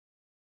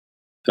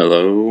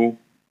Hello.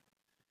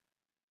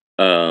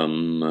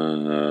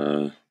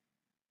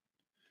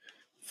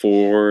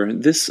 For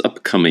this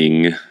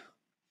upcoming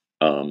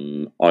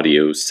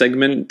audio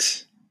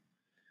segment,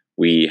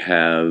 we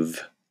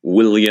have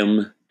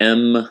William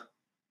M.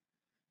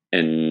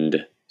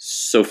 and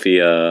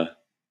Sophia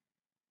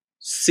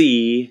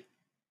C.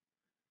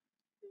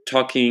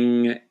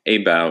 talking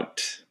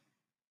about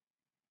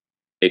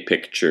a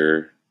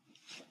picture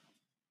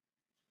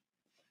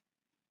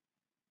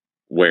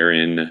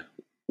wherein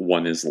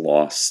one is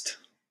lost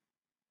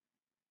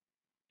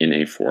in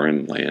a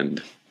foreign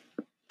land.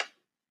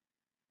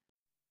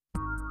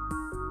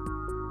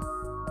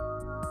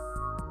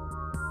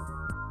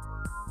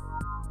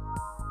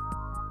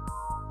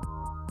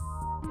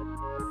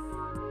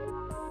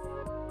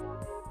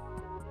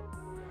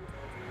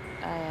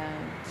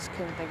 I just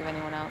couldn't think of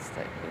anyone else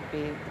that would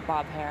be the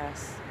Bob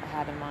Harris I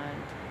had in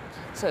mind.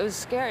 So it was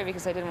scary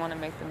because I didn't want to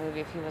make the movie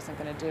if he wasn't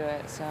going to do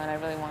it. And I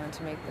really wanted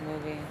to make the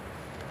movie.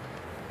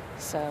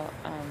 So,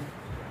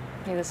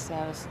 needless to say,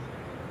 I was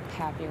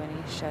happy when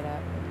he showed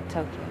up in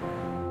Tokyo.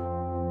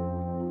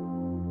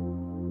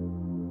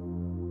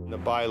 The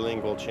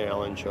bilingual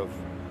challenge of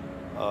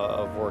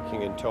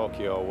working in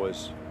Tokyo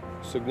was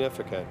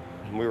significant.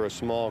 We were a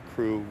small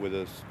crew with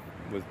a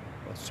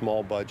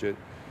small budget,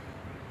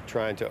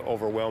 trying to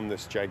overwhelm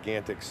this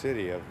gigantic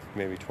city of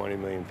maybe 20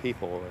 million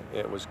people.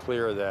 It was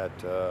clear that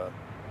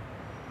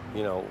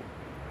you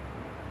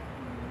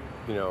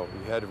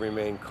had to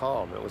remain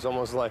calm. It was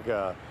almost like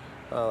a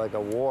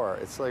war.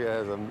 It's like it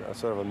has a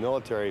sort of a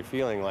military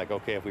feeling, like,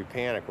 okay, if we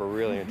panic, we're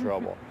really in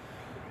trouble,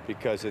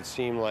 because it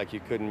seemed like you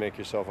couldn't make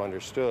yourself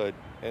understood.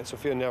 And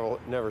Sophia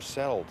never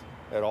settled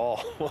at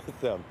all with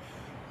them.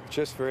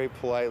 Just very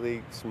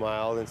politely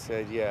smiled and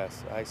said,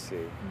 "Yes, I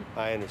see,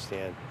 I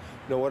understand."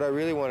 No, what I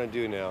really want to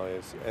do now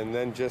is, and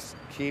then just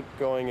keep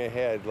going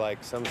ahead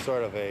like some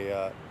sort of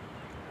a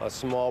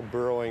small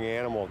burrowing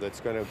animal that's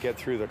going to get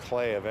through the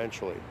clay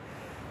eventually.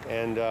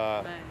 And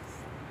Nice.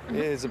 it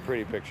is a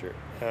pretty picture.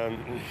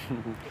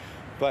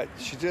 But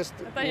she just,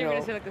 I thought you were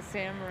going to say like a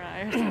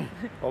samurai or something.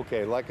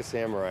 Okay, like a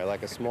samurai,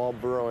 like a small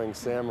burrowing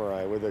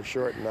samurai with a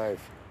short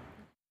knife.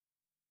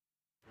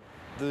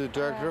 The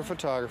director of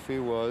photography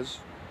was?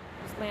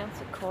 It's Lance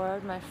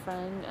Accord, my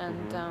friend,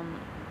 and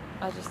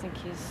I just think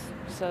he's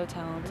so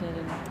talented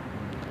and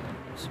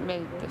just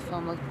made the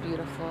film look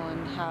beautiful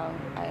and how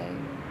I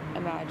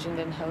imagined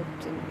and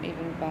hoped, and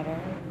even better.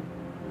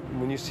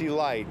 When you see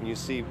light and you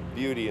see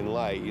beauty in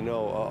light, you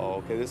know,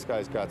 uh-oh, okay, this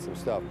guy's got some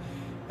stuff.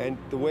 And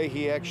the way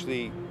he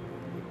actually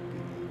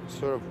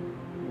sort of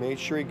made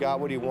sure he got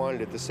what he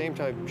wanted, at the same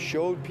time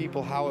showed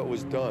people how it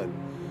was done.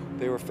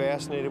 They were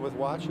fascinated with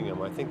watching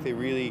him. I think they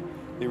really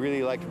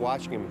liked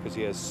watching him because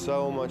he has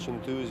so much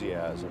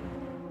enthusiasm.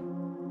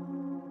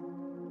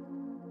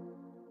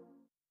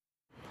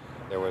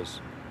 There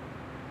was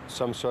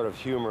some sort of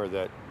humor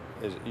that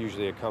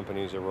usually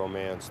accompanies a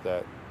romance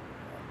that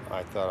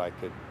I thought I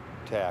could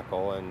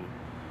tackle and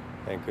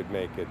could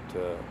make it,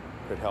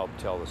 could help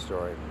tell the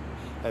story.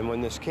 And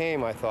when this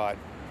came, I thought,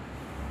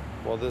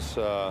 well, this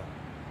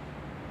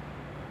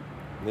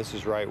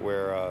is right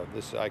where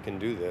I can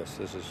do this.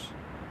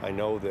 I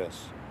know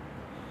this.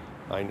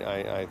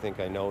 I think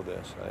I know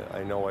this.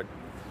 I know a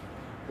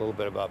little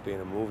bit about being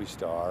a movie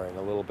star and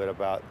a little bit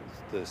about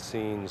the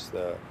scenes,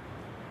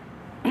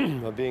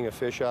 of being a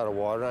fish out of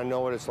water. I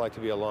know what it's like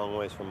to be a long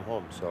ways from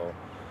home, so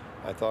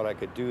I thought I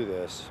could do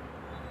this.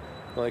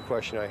 The only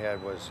question I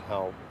had was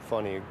how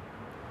funny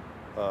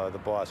the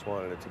boss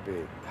wanted it to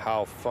be.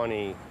 How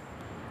funny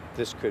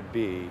this could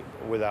be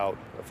without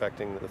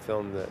affecting the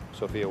film that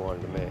Sophia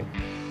wanted to make.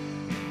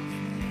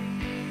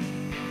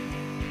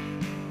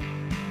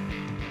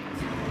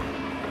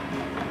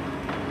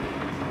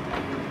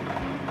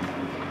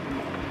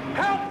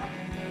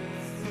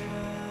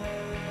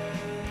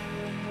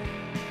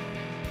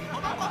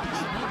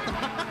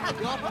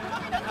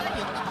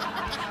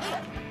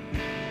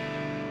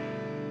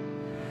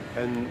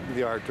 And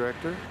the art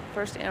director?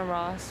 First, Anne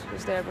Ross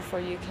was there before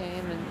you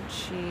came, and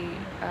she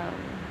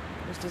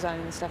was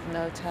designing the stuff in the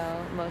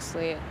hotel,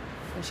 mostly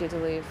when she had to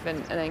leave.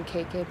 And then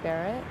KK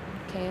Barrett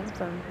came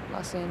from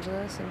Los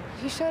Angeles, and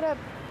he showed up,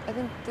 I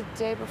think, the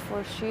day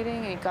before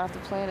shooting, and he got off the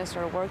plane and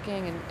started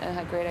working and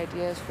had great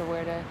ideas for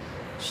where to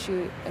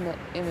shoot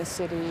in the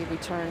city. We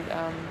turned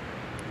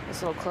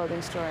this little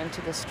clothing store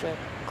into the strip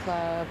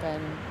club,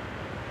 and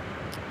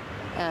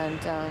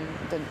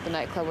the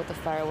nightclub with the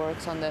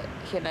fireworks on the.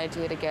 He had an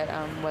idea to get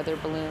weather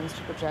balloons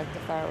to project the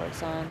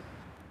fireworks on.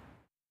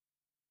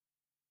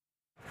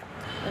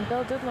 And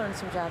Bill did learn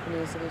some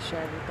Japanese that he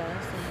shared with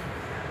us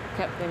and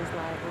kept things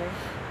lively.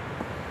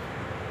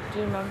 Do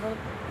you remember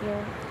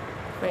your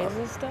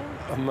phrases still?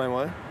 My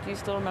what? Do you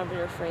still remember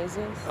your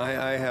phrases?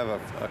 I have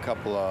a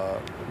couple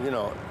of,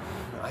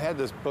 I had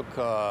this book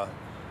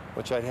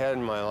which I'd had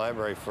in my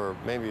library for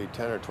maybe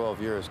 10 or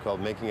 12 years called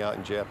Making Out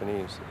in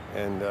Japanese,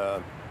 and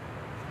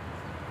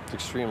it's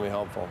extremely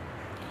helpful.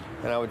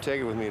 And I would take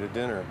it with me to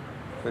dinner.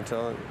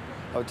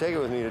 I would take it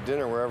with me to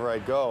dinner wherever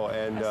I'd go,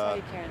 and I saw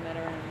you carrying that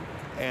around.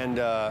 And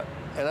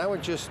and I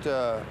would just,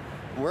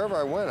 wherever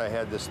I went, I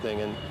had this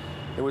thing, and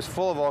it was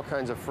full of all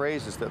kinds of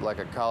phrases that like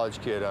a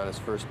college kid on his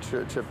first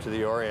trip to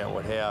the Orient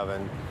would have,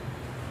 and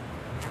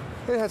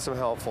it had some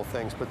helpful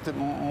things, but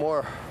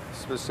more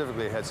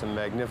specifically, it had some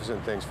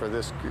magnificent things for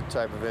this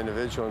type of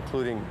individual,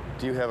 including,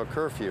 do you have a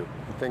curfew?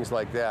 And things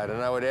like that.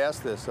 And I would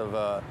ask this of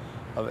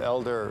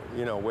elder,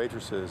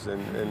 waitresses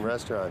in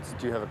restaurants,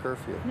 do you have a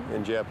curfew?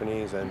 In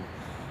Japanese, and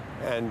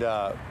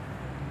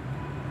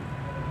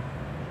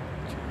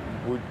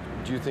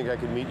do you think I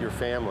could meet your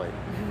family?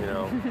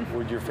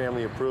 Would your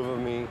family approve of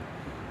me?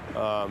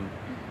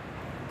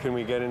 Can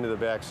we get into the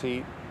back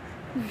seat?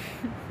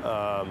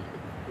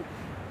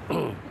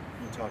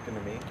 You talking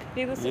to me?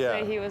 Needless to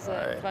say, he was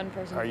a fun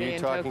person to be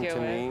in Tokyo with. Are you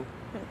talking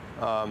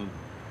to me?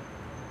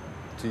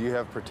 Do you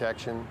have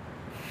protection?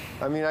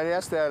 I mean, I'd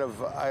ask that of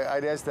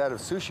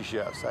sushi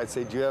chefs. I'd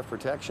say, do you have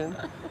protection?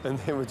 And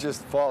they would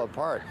just fall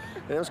apart.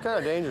 And it was kind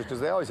of dangerous because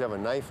they always have a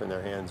knife in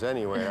their hands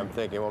anyway. I'm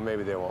thinking, well,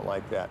 maybe they won't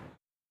like that.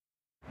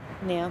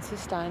 Nancy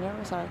Steiner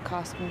was our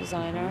costume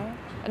designer.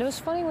 And it was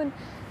funny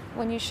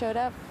when you showed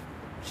up,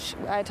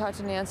 I talked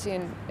to Nancy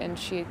and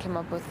she had come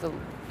up with the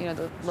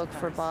look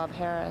for Bob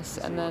Harris.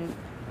 And then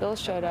Bill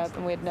showed up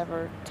and we had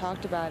never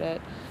talked about it.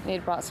 And he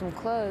had brought some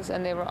clothes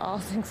and they were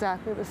all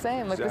exactly the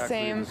same, like the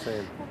same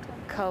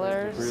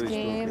color really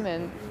scheme, spooky.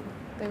 and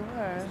they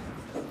were.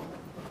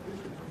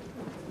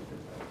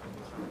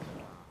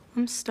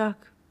 I'm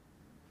stuck.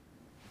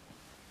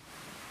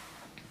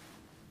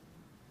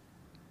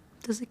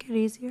 Does it get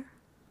easier?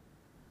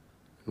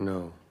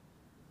 No.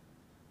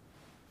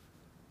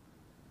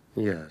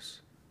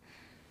 Yes.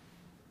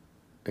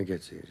 It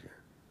gets easier.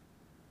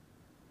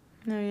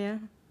 Oh, yeah?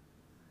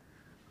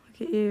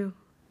 Look at you.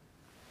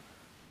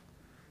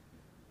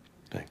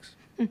 Thanks.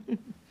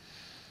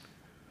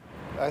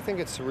 I think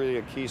it's really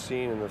a key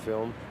scene in the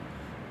film.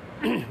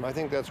 I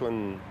think that's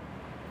when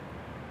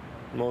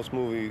most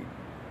movie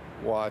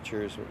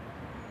watchers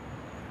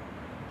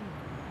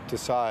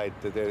decide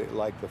that they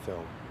like the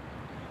film.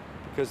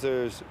 Because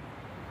there's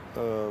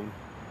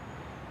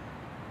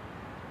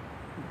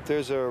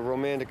a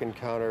romantic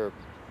encounter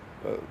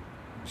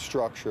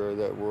structure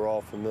that we're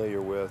all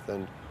familiar with,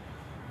 and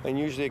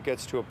usually it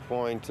gets to a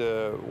point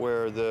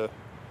where the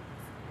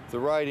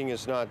writing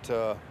is not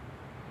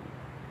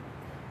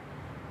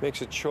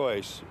makes a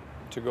choice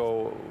to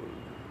go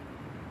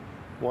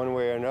one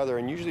way or another,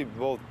 and usually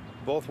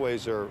both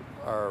ways are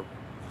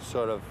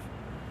sort of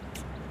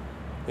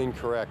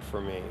incorrect for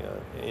me.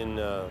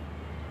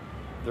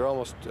 They're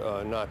almost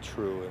not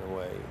true in a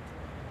way.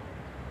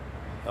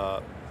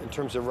 In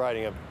terms of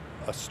writing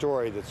a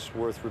story that's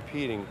worth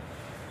repeating,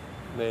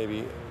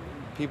 maybe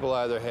people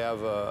either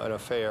have an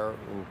affair,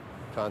 and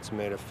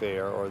consummate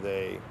affair, or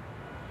they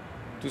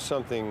do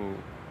something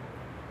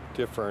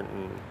different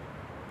and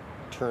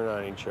turn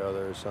on each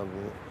other or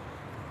something.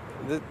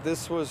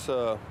 This was,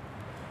 and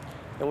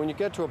when you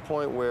get to a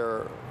point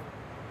where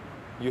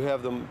you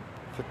have the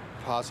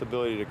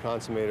possibility to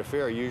consummate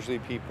affair, usually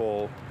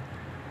people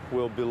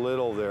will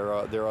belittle their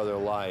other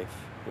life.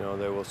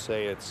 They will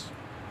say it's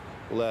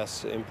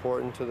less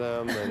important to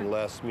them and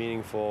less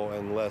meaningful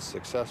and less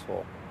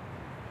successful.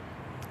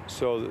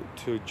 So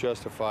to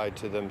justify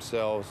to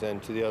themselves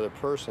and to the other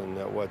person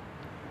that what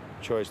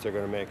choice they're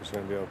going to make is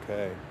going to be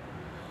okay.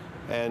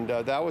 And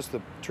that was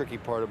the tricky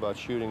part about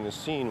shooting the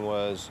scene,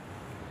 was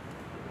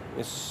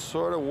it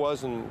sort of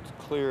wasn't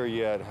clear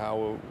yet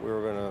how we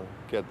were going to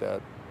get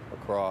that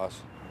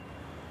across.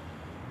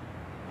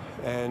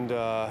 And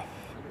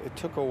it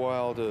took a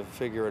while to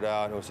figure it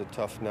out, and it was a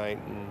tough night,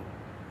 and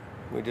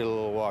we did a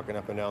little walking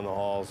up and down the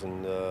halls,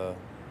 and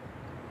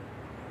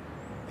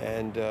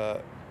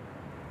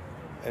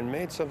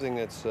made something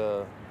that's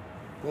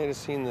made a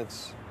scene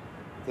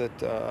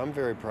that I'm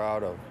very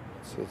proud of.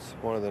 It's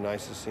one of the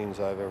nicest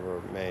scenes I've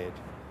ever made.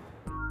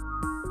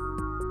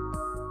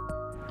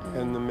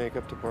 And the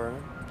makeup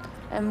department?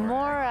 And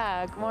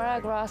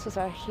Morag Ross was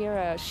our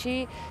hero.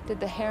 She did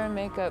the hair and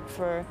makeup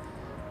for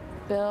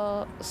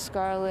Bill,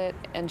 Scarlett,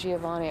 and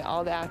Giovanni,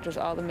 all the actors,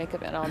 all the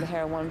makeup and all the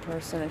hair, one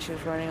person, and she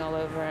was running all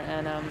over.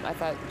 And I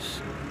thought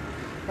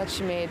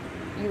she made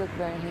you look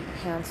very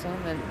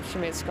handsome, and she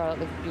made Scarlett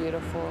look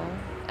beautiful.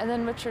 And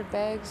then Richard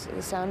Beggs,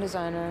 the sound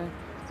designer,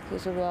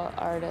 who's a real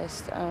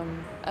artist.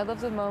 I love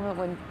the moment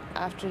when,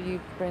 after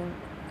you bring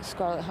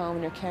Scarlett home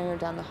and you're carrying her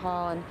down the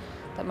hall, and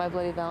that My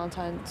Bloody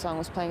Valentine song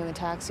was playing in the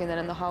taxi, and then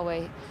in the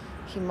hallway,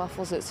 he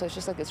muffles it so it's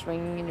just like it's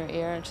ringing in your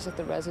ear, and it's just like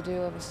the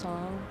residue of a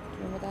song. Do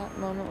you remember that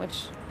moment?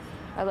 Which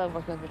I love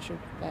working with Richard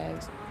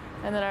Beggs.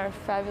 And then our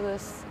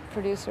fabulous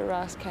producer,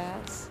 Ross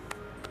Katz,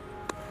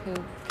 who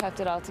kept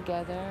it all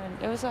together.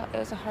 And it was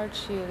a hard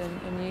shoot,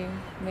 and you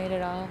made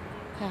it all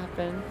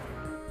happen.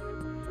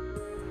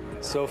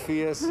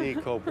 Sofia C.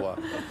 Coppola.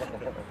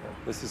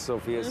 This is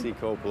Sofia C.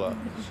 Coppola.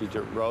 She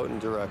wrote and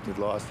directed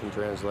Lost in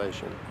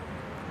Translation,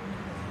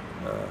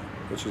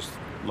 which is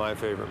my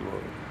favorite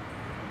movie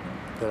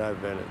that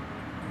I've been in.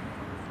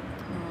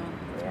 Oh,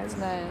 that's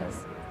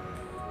nice.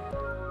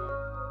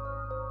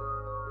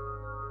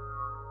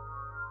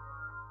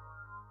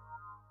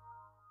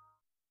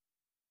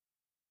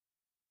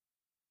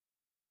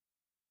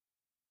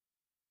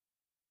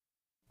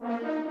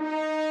 Bye.